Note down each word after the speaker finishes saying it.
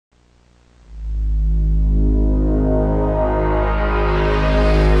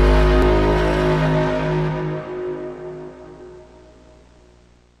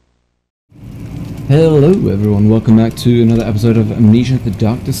Hello everyone, welcome back to another episode of Amnesia The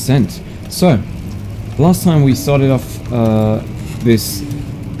Dark Descent. So, last time we started off this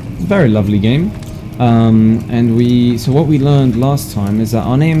very lovely game, so what we learned last time is that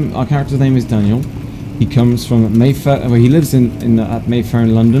our character's name is Daniel. He comes from Mayfair, well, he lives at Mayfair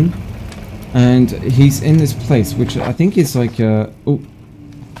in London, and he's in this place, which I think is like oh,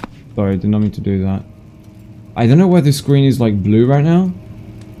 sorry, I did not mean to do that. I don't know why the screen is like blue right now,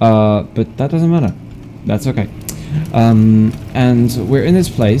 but that doesn't matter. That's okay. And we're in this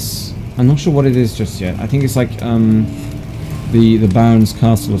place. I'm not sure what it is just yet. I think it's like the Baron's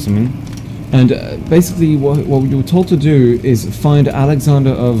Castle or something. And basically, what we were told to do is find Alexander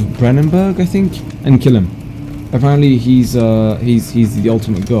of Brennenburg, I think, and kill him. Apparently, he's the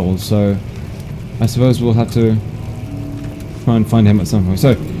ultimate goal. So I suppose we'll have to try and find him at some point.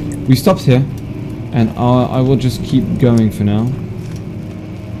 So we stopped here, and I will just keep going for now.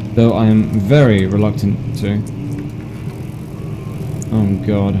 Though I am very reluctant to. Oh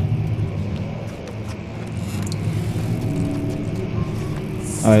god.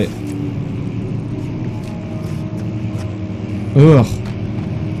 Ugh.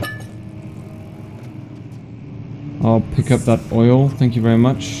 I'll pick up that oil, thank you very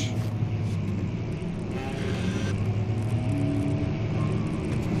much.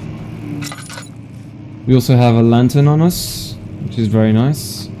 We also have a lantern on us, which is very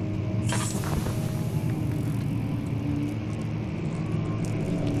nice.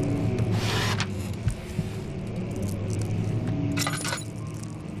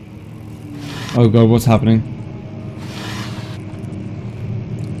 Oh god, what's happening?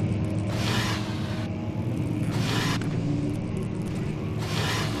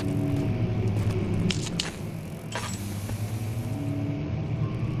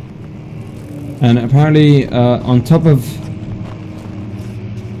 And apparently, on top of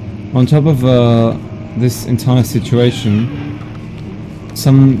this entire situation,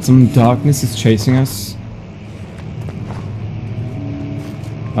 some darkness is chasing us.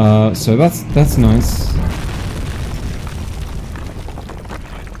 So that's nice.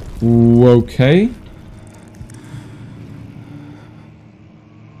 Okay.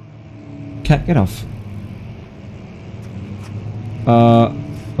 Cat, get off.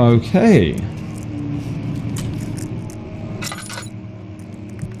 Okay.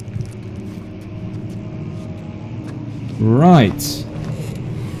 Right.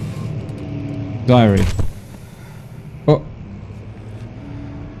 Diary. Oh.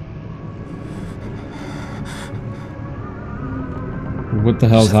 What the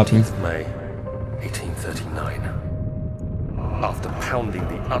hell's happening? May 1839. After pounding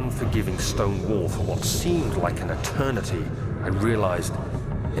the unforgiving stone wall for what seemed like an eternity, I realized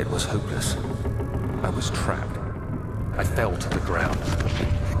it was hopeless. I was trapped. I fell to the ground,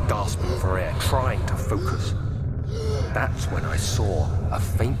 gasping for air, trying to focus. That's when I saw a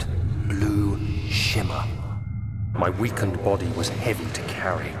faint blue shimmer. My weakened body was heavy to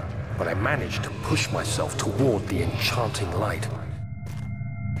carry, but I managed to push myself toward the enchanting light.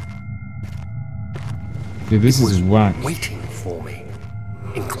 Dude, this is whack. Waiting for me.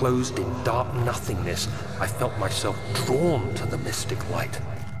 Enclosed in dark nothingness, I felt myself drawn to the mystic light.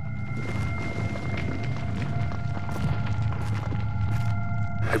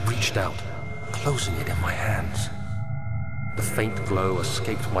 I reached out, closing it in my hands. The faint glow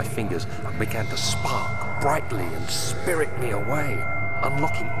escaped my fingers and began to spark brightly and spirit me away,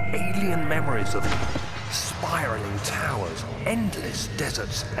 unlocking alien memories of spiraling towers, endless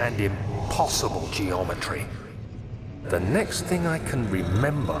deserts, and impossible geometry. The next thing I can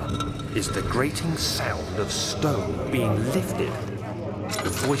remember is the grating sound of stone being lifted, the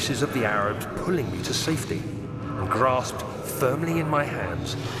voices of the Arabs pulling me to safety, and grasped firmly in my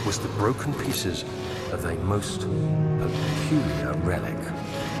hands was the broken pieces of a most peculiar relic.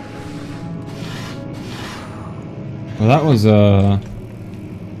 Well, that was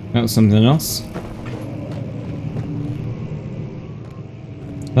something else.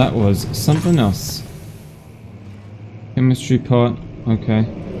 That was something else. Chemistry pot, okay.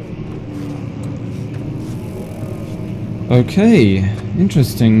 Okay,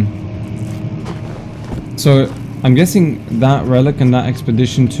 interesting. So, I'm guessing that relic and that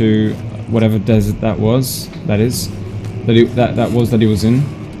expedition to whatever desert that he was in,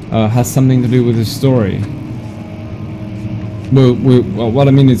 has something to do with his story. Well, what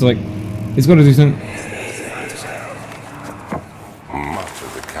I mean is, like, it's got to do something. Much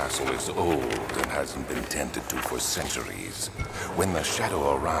of the castle is old and hasn't been tended to for centuries. When the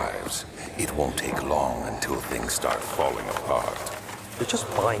shadow arrives, it won't take long until things start falling apart. We're just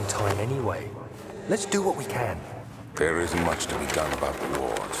buying time anyway. Let's do what we can. There isn't much to be done about the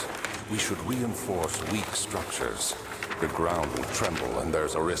wars. We should reinforce weak structures. The ground will tremble and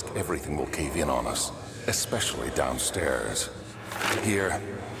there's a risk everything will cave in on us, especially downstairs. Here,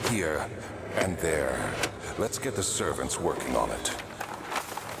 and there. Let's get the servants working on it.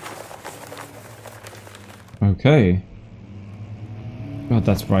 Okay. God,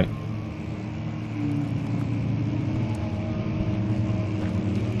 that's bright.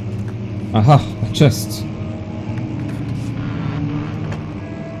 Aha, a chest.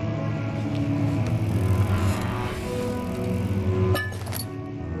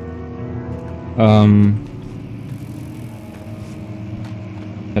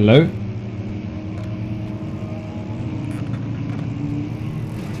 Hello?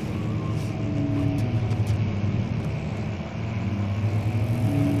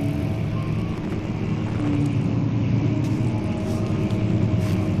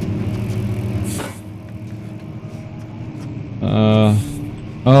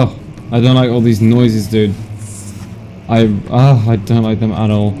 Oh, I don't like all these noises, dude. I don't like them at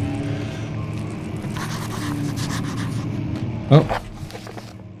all. Oh.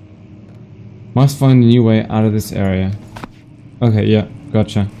 Must find a new way out of this area. Okay, yeah,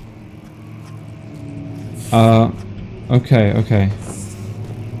 gotcha. Okay.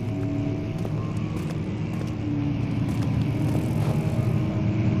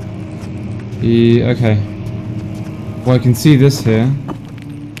 Yeah, okay. Well, I can see this here.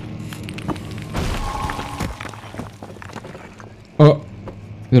 Oh,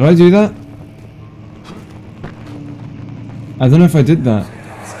 did I do that? I don't know if I did that.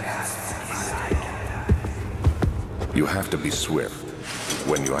 You have to be swift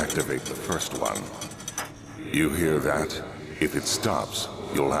when you activate the first one. You hear that? If it stops,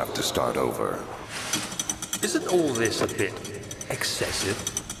 you'll have to start over. Isn't all this a bit excessive?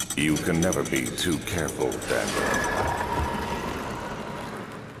 You can never be too careful, Daniel.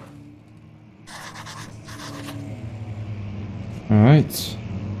 Alright.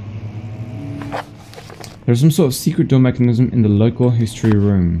 There's some sort of secret door mechanism in the local history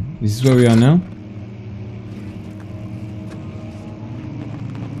room. This is where we are now?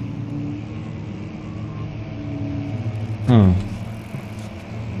 Oh.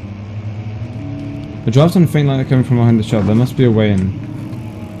 The draft on a faint light coming from behind the shelf. There must be a way in.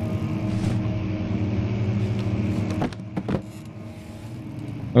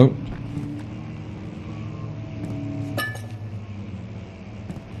 Oh.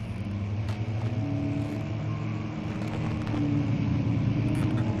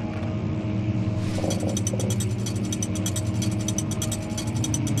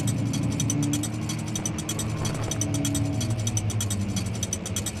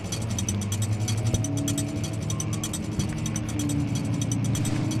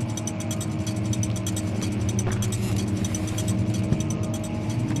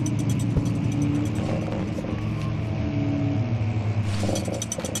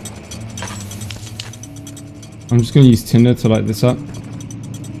 I'm just going to use tinder to light this up.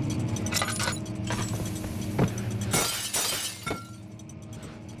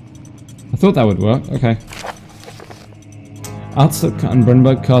 I thought that would work. Okay. Altstadt and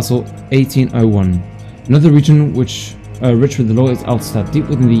Brennenburg Castle, 1801. Another region which rich with the law is Altstadt, deep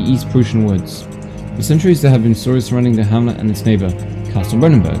within the East Prussian woods. For centuries there have been stories surrounding the hamlet and its neighbour, Castle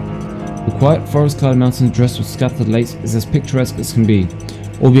Brennenburg. The quiet forest-clad mountains dressed with scattered lakes is as picturesque as can be,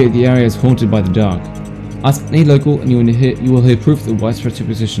 albeit the area is haunted by the dark. Ask any local and you will hear proof of the widespread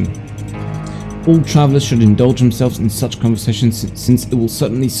superstition. All travellers should indulge themselves in such conversations since it will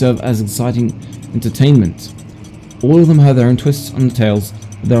certainly serve as exciting entertainment. All of them have their own twists on the tales,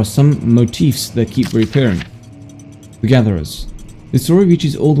 but there are some motifs that keep reappearing. The Gatherers. The story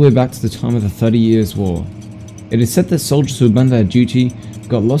reaches all the way back to the time of the 30 Years' War. It is said that soldiers who abandoned their duty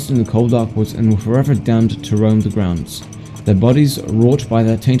got lost in the cold dark woods and were forever damned to roam the grounds. Their bodies, wrought by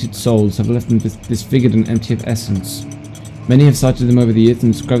their tainted souls, have left them disfigured and empty of essence. Many have cited them over the years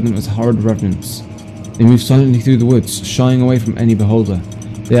and described them as horrid revenants. They move silently through the woods, shying away from any beholder.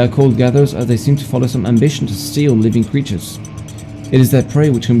 They are called gatherers as they seem to follow some ambition to steal living creatures. It is their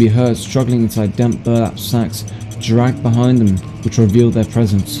prey which can be heard struggling inside damp burlap sacks, dragged behind them, which reveal their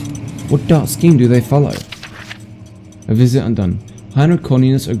presence. What dark scheme do they follow? A visit undone. Heinrich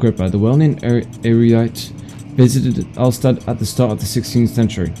Cornelius Agrippa, the well-known erudite, visited Altstadt at the start of the 16th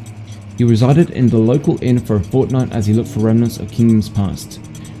century. He resided in the local inn for a fortnight as he looked for remnants of kingdoms past.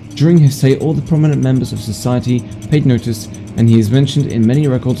 During his stay, all the prominent members of society paid notice, and he is mentioned in many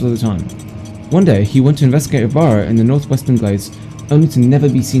records of the time. One day, he went to investigate a burrow in the northwestern glades, only to never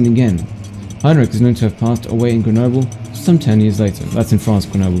be seen again. Heinrich is known to have passed away in Grenoble some 10 years later. That's in France,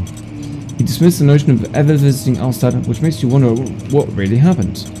 Grenoble. He dismissed the notion of ever visiting Altstadt, which makes you wonder what really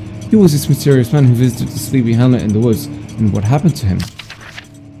happened. Who was this mysterious man who visited the sleepy hamlet in the woods, and what happened to him?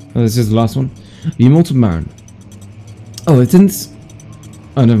 Oh, this is the last one. The Immortal Baron. Oh, it didn't...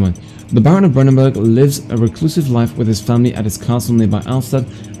 Oh, never mind. The Baron of Brennenburg lives a reclusive life with his family at his castle nearby Alstad,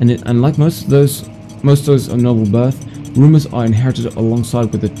 and like most of those of noble birth, rumors are inherited alongside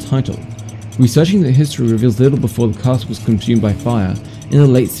with the title. Researching the history reveals little before the castle was consumed by fire in the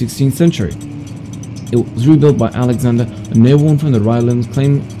late 16th century. It was rebuilt by Alexander, a nobleman from the Rhinelands,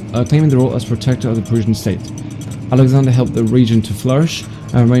 claiming the role as protector of the Prussian state. Alexander helped the region to flourish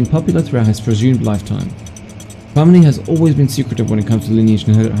and remained popular throughout his presumed lifetime. Family has always been secretive when it comes to lineage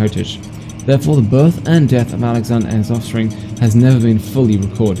and heritage. Therefore, the birth and death of Alexander and his offspring has never been fully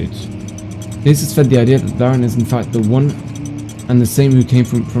recorded. This has fed the idea that the Baron is in fact the one and the same who came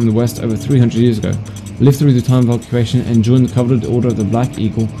from the west over 300 years ago, lived through the time of occupation, and joined the coveted Order of the Black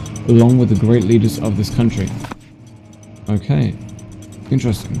Eagle along with the great leaders of this country. Okay,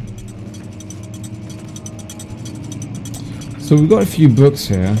 interesting. So we've got a few books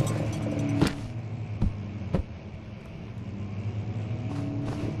here.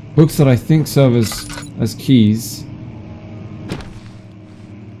 Books that I think serve as keys.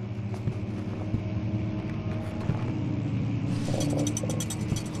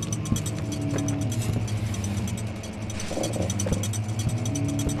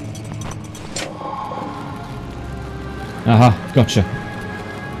 Aha, gotcha.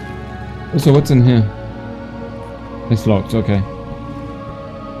 Also, what's in here? It's locked, okay.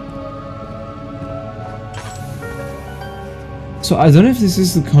 So I don't know if this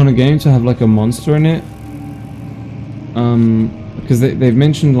is the kind of game to have like a monster in it. Because they've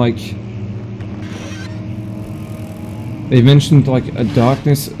mentioned like a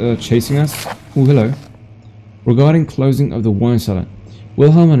darkness chasing us. Oh, hello. Regarding closing of the wine cellar.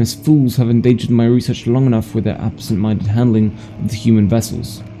 Wilhelm and his fools have endangered my research long enough with their absent-minded handling of the human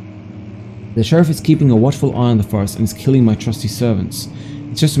vessels. The sheriff is keeping a watchful eye on the forest and is killing my trusty servants.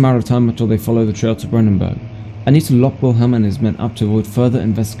 It's just a matter of time until they follow the trail to Brennenburg. I need to lock Wilhelm and his men up to avoid further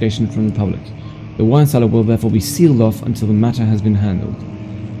investigation from the public. The wine cellar will therefore be sealed off until the matter has been handled.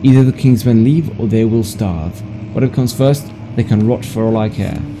 Either the king's men leave or they will starve. Whatever comes first, they can rot for all I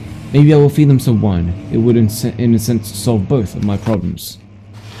care. Maybe I will feed them some wine. It would in a sense solve both of my problems.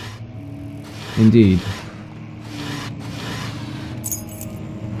 Indeed.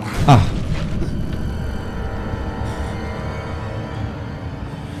 Ah.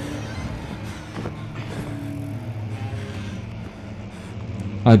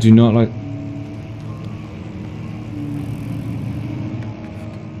 I do not like...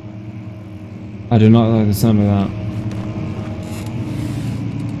 I do not like the sound of that.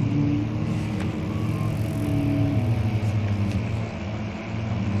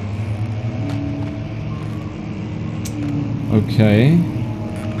 Okay.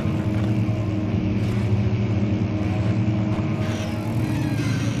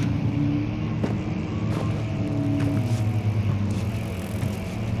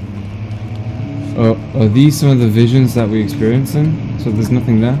 Oh, are these some of the visions that we experience then? So there's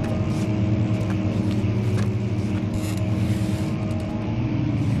nothing there?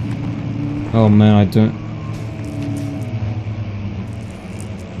 Oh man, I don't...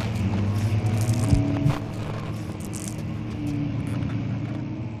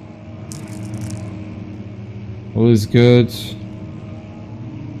 All is good.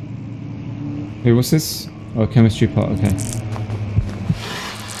 Wait, what's this? Oh, chemistry part, okay.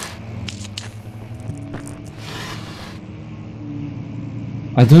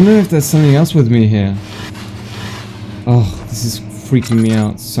 I don't know if there's something else with me here. Oh, this is freaking me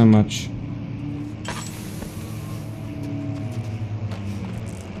out so much.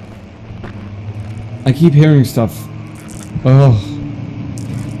 I keep hearing stuff. Oh.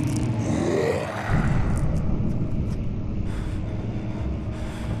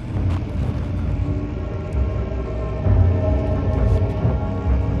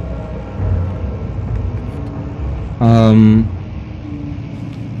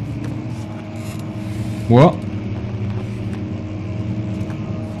 What?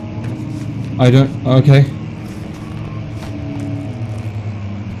 I don't... Okay.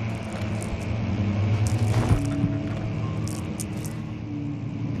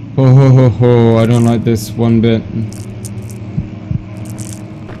 Oh, ho, ho, ho. I don't like this one bit.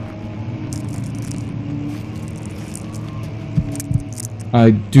 I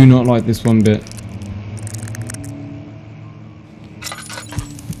do not like this one bit.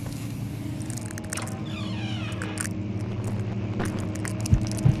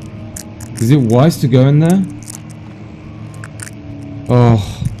 Is it wise to go in there?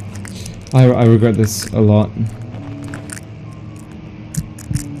 Oh, I regret this a lot.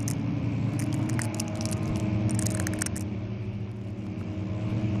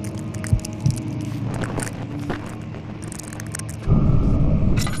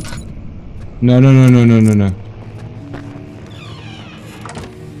 No, no, no, no, no, no, no.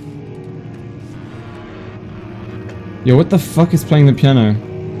 Yo, what the fuck is playing the piano?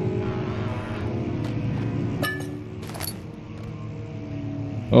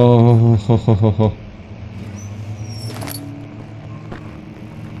 Oh, ho, ho, ho, ho.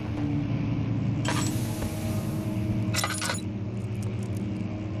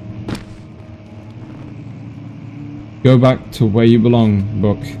 Go back to where you belong,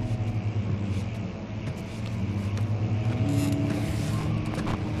 book.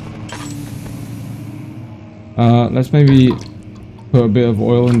 Let's maybe put a bit of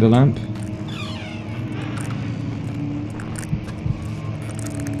oil in the lamp.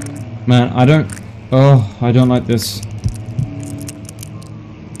 Man, I don't like this.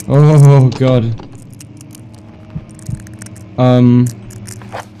 Oh god.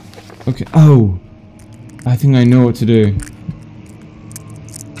 Okay. Oh, I think I know what to do.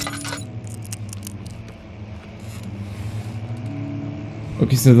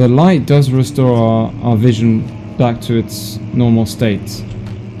 Okay, so the light does restore our vision back to its normal state.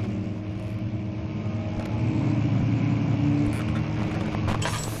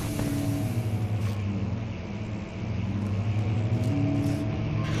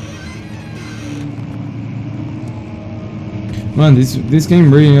 Man, this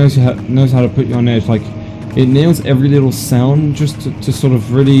game really knows how to put you on edge. Like, it nails every little sound just to sort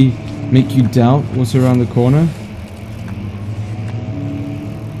of really make you doubt what's around the corner.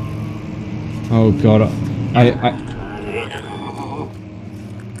 Oh god, Huh?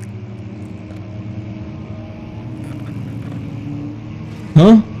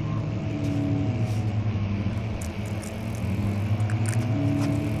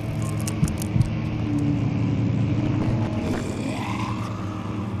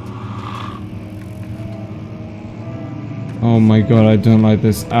 Oh my god, I don't like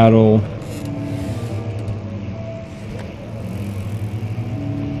this at all.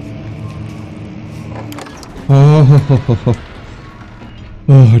 Oh,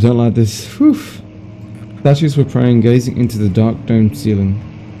 I don't like this. Whew. Statues were praying, gazing into the dark domed ceiling.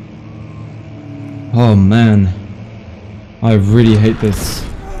 Oh man, I really hate this.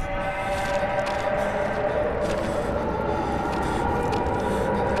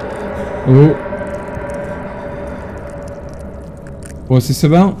 Oh, what's this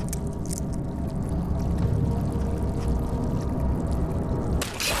about?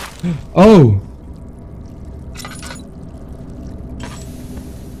 Oh!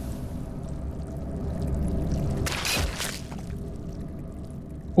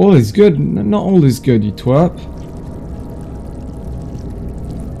 All is good. Not all is good, you twerp.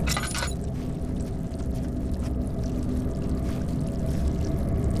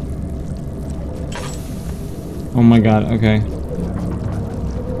 Oh my god, okay.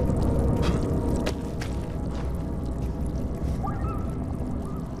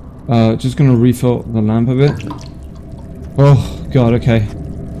 Just gonna refill the lamp a bit. Oh god, okay.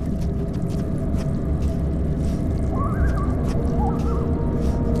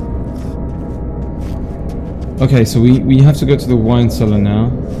 Okay, so we have to go to the wine cellar now.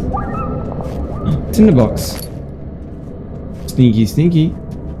 Tinderbox. Sneaky, sneaky.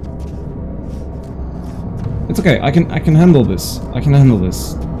 It's okay. I can handle this. I can handle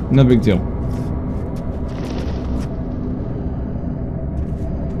this. No big deal.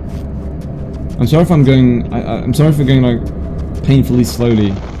 I'm sorry if I'm going. I'm sorry for going like painfully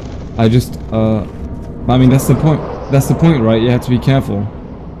slowly. I just. I mean that's the point. That's the point, right? You have to be careful.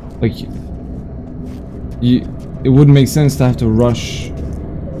 Like. It wouldn't make sense to have to rush.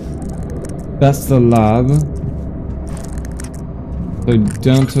 That's the lab. So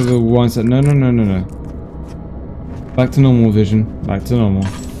down to the one side. No, no, no, no, no. Back to normal vision. Back to normal.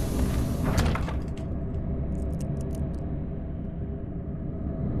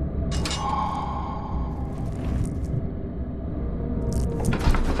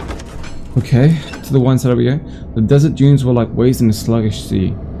 Okay, to the one side we go. The desert dunes were like waves in a sluggish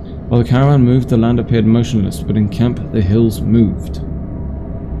sea. While the caravan moved, the land appeared motionless, but in camp, the hills moved.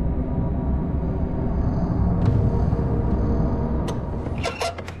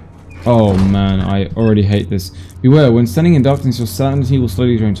 Oh man, I already hate this. Beware, when standing in darkness, your sanity will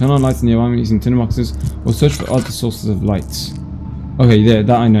slowly drain. Turn on lights in the environment using tinderboxes, or search for other sources of light. Okay, yeah,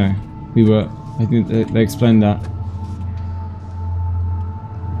 that I know. I think they explained that.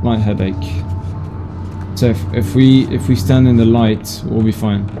 Light headache. So if we stand in the light, we'll be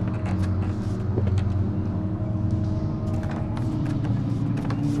fine.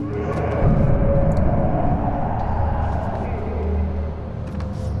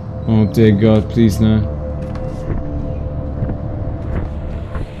 Oh dear God, please no.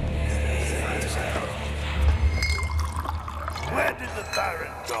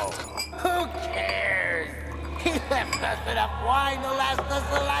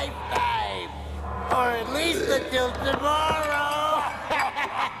 last us a lifetime. Or at least until tomorrow.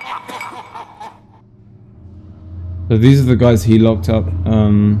 So these are the guys he locked up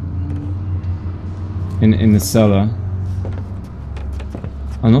in the cellar.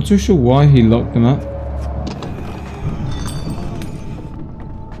 I'm not too sure why he locked them up.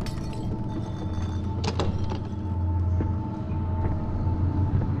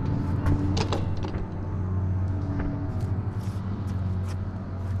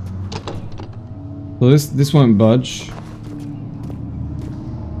 So this won't budge.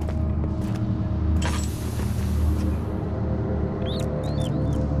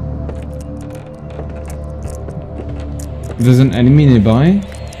 There's an enemy nearby.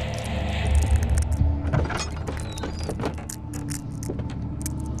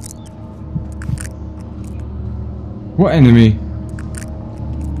 What enemy?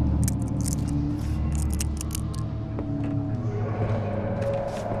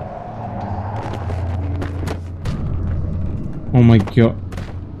 Oh my god.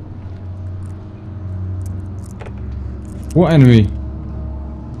 What enemy?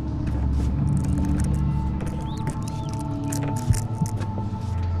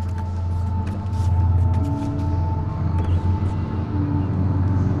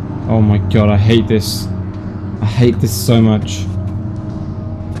 Oh my god, I hate this. I hate this so much.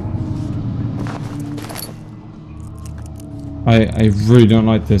 I really don't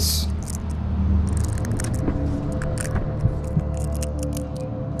like this.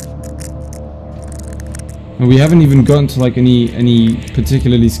 And we haven't even gotten to like any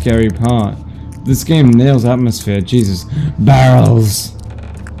particularly scary part. This game nails atmosphere, Jesus. Barrels!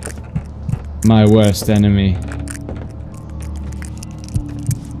 My worst enemy.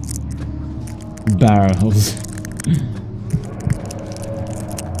 Barrels.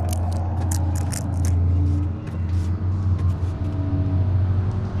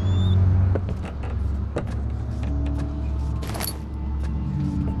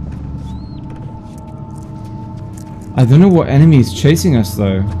 I don't know what enemy is chasing us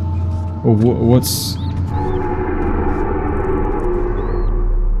though, or what's.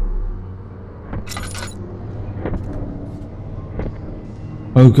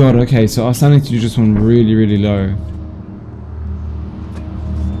 Oh god, okay, so our sanity just went really, really low.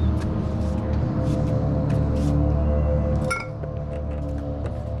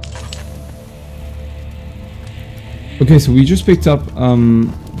 Okay, so we just picked up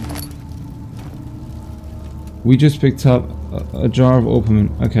a jar of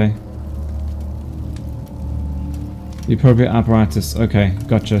orpiment. Okay. The appropriate apparatus. Okay,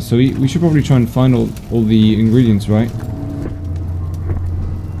 gotcha. So we should probably try and find all the ingredients, right?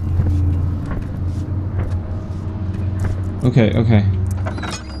 Okay, okay.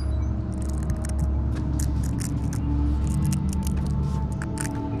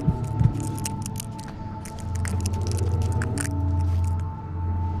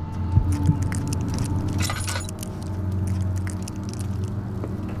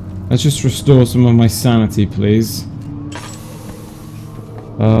 Let's just restore some of my sanity, please.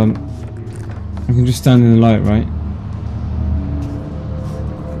 I can just stand in the light, right?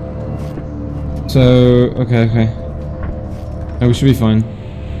 So, okay, okay. No, we should be fine.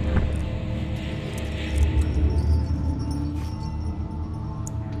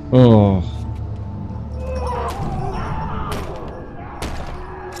 Oh.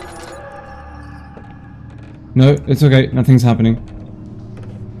 No, it's okay. Nothing's happening.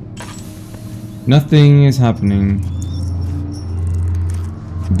 Nothing is happening.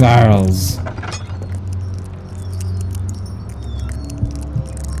 Barrels.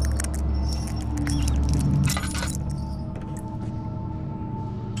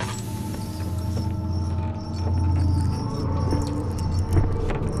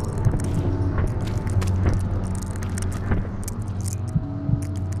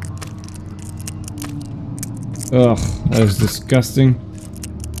 Ugh, that is disgusting.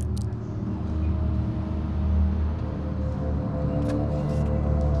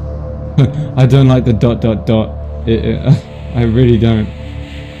 I don't like the ... I really don't.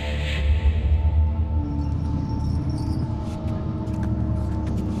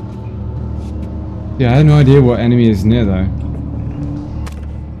 Yeah, I have no idea what enemy is near though.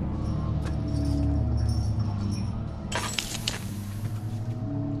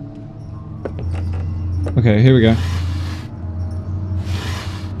 Okay, here we go.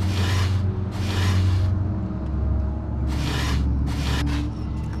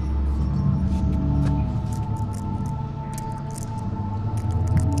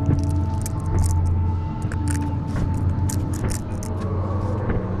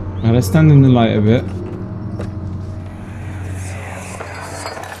 Now let's stand in the light a bit.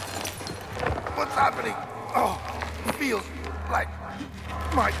 happening? Oh, it feels like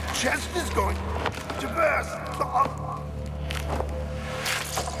my chest is going to burst.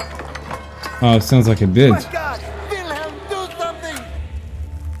 Oh, it sounds like it did. My God! Wilhelm, do something!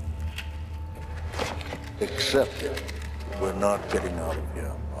 Accept it. We're not getting out of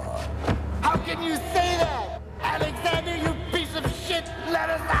here. How can you say that? Alexander, you piece of shit! Let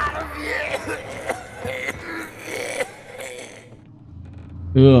us out of here!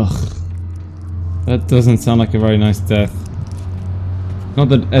 Ugh. That doesn't sound like a very nice death. Not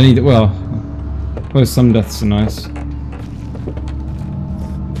that any... well, I suppose some deaths are nice.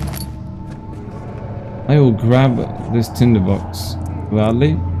 I will grab this tinderbox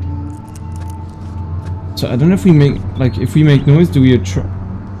gladly. So I don't know if we make... like, if we make noise, do we attract...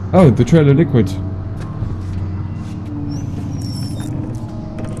 oh, the trail of liquid.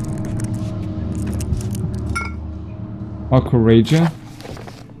 Aquarager.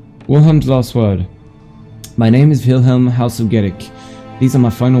 Wilhelm's last word. My name is Wilhelm, House of Geddick. These are my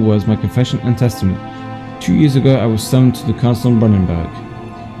final words, my confession and testament. 2 years ago I was summoned to the castle in Brennenburg.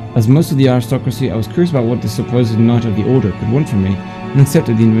 As most of the aristocracy, I was curious about what the supposed Knight of the Order could want from me, and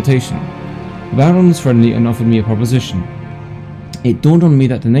accepted the invitation. The Baron was friendly and offered me a proposition. It dawned on me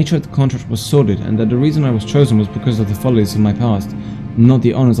that the nature of the contract was sordid, and that the reason I was chosen was because of the follies of my past, not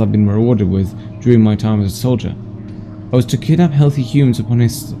the honors I've been rewarded with during my time as a soldier. I was to kidnap healthy humans upon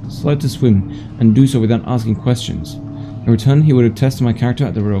his slightest whim, and do so without asking questions. In return, he would attest to my character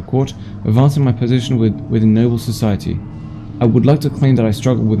at the royal court, advancing my position within noble society. I would like to claim that I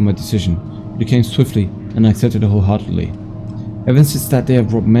struggled with my decision, but it came swiftly, and I accepted it wholeheartedly. Ever since that day I've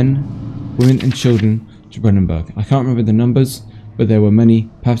brought men, women and children to Brennenburg. I can't remember the numbers, but there were many,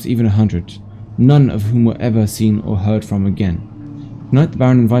 perhaps even 100, none of whom were ever seen or heard from again. Tonight the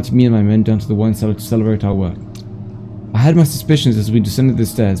Baron invited me and my men down to the wine cellar to celebrate our work. I had my suspicions as we descended the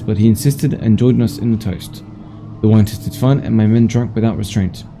stairs, but he insisted and joined us in the toast. The wine tasted fine, and my men drank without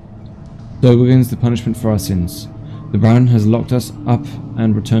restraint. So begins the punishment for our sins. The Baron has locked us up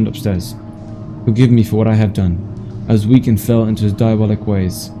and returned upstairs. Forgive me for what I have done. I was weak and fell into his diabolic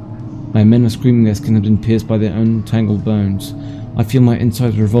ways. My men are screaming their skin has been pierced by their own tangled bones. I feel my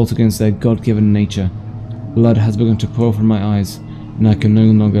insides revolt against their God-given nature. Blood has begun to pour from my eyes, and I can no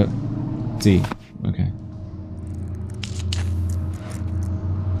longer see. Okay.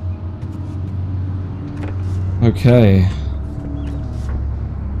 Okay.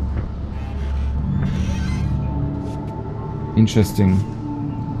 Interesting.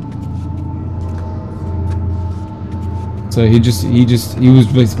 So he was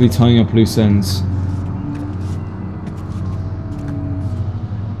basically tying up loose ends.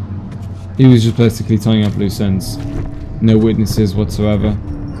 He was just basically tying up loose ends. No witnesses whatsoever.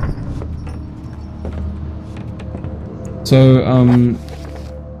 So,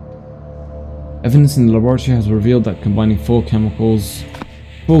 evidence in the laboratory has revealed that combining four chemicals,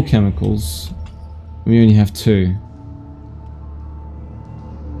 we only have 2.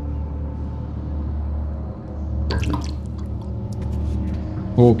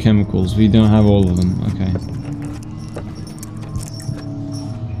 Four chemicals, we don't have all of them, okay.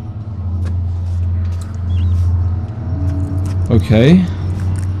 Okay.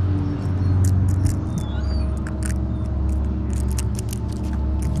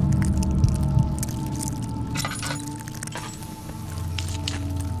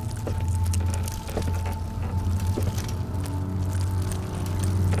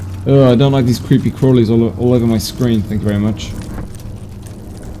 Oh, I don't like these creepy crawlies all over my screen, thank you very much.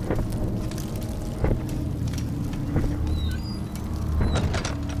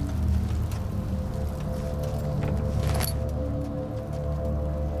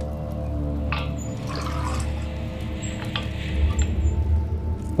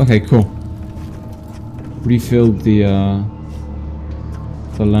 Okay, cool. Refilled the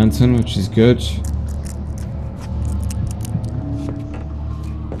lantern, which is good.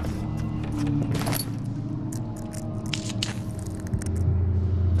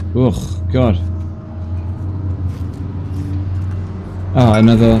 Ugh, God. Ah,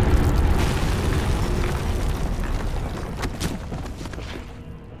 another...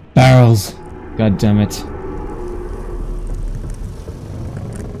 barrels. God damn it.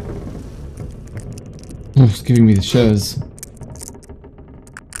 Oh, it's giving me the shivers.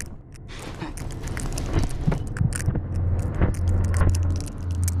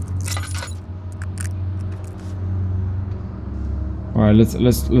 Alright,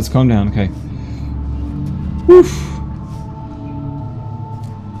 let's calm down, okay. Woof.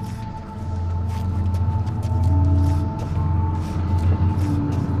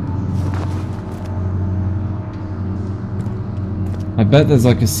 I bet there's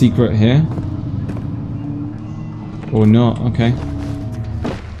like a secret here. Or not, okay.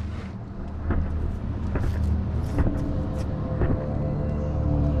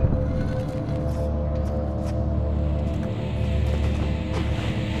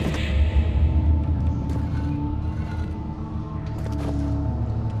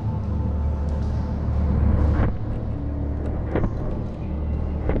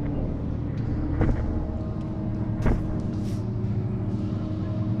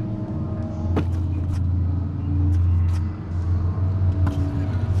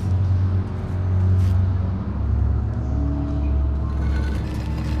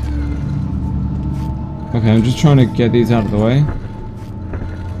 Okay, I'm just trying to get these out of the way.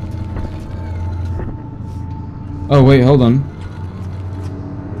 Oh wait, hold on.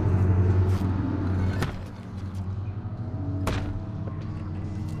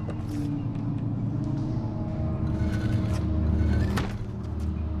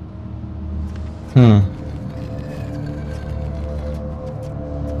 Huh.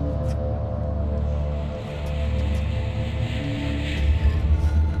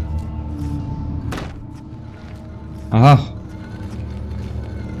 Aha!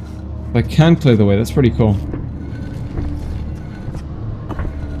 I can clear the way, that's pretty cool.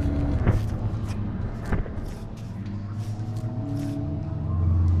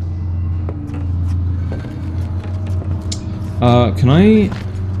 Can I...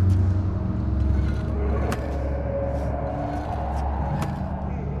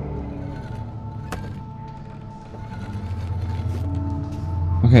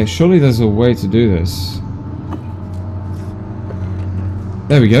 Okay, surely there's a way to do this.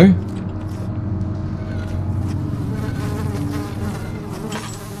 There we go.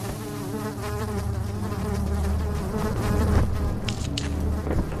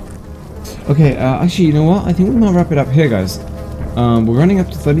 Okay, actually, you know what? I think we might wrap it up here, guys. We're running up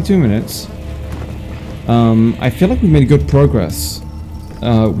to 32 minutes. I feel like we made good progress.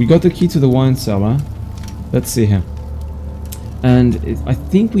 We got the key to the wine cellar. Let's see here. And I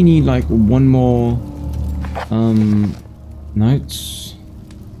think we need like one more notes.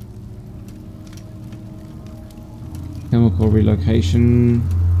 Chemical relocation.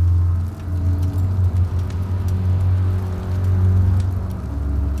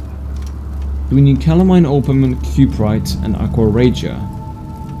 Do we need calamine, orpiment, cuprite, and aqua regia?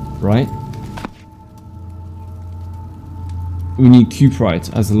 Right? We need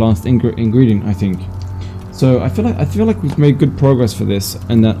cuprite as the last ingredient, I think. So I feel like we've made good progress for this,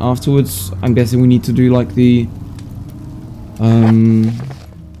 and that afterwards, I'm guessing we need to do like the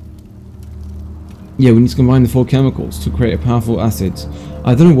yeah, we need to combine the 4 chemicals to create a powerful acid.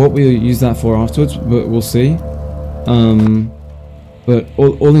 I don't know what we'll use that for afterwards, but we'll see. But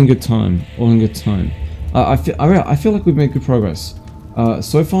all in good time. All in good time. I feel like we've made good progress.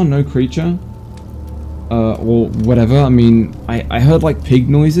 So far, no creature. Or whatever. I mean, I heard like pig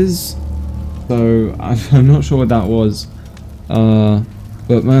noises, so I'm not sure what that was.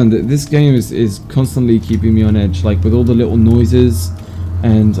 But man, this game is constantly keeping me on edge, like with all the little noises,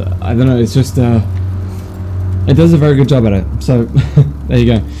 and I don't know. It's just it does a very good job at it. So there you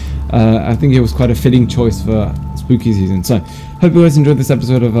go. I think it was quite a fitting choice for spooky season. So hope you guys enjoyed this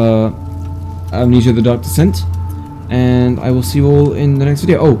episode of Amnesia: The Dark Descent, and I will see you all in the next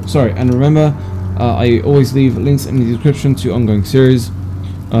video. Oh, sorry, and remember, I always leave links in the description to ongoing series.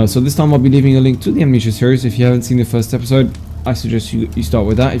 So this time I'll be leaving a link to the Amnesia series. If you haven't seen the first episode, I suggest you start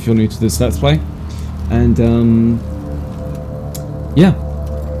with that if you're new to this Let's Play. And yeah,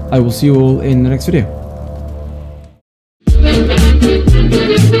 I will see you all in the next video.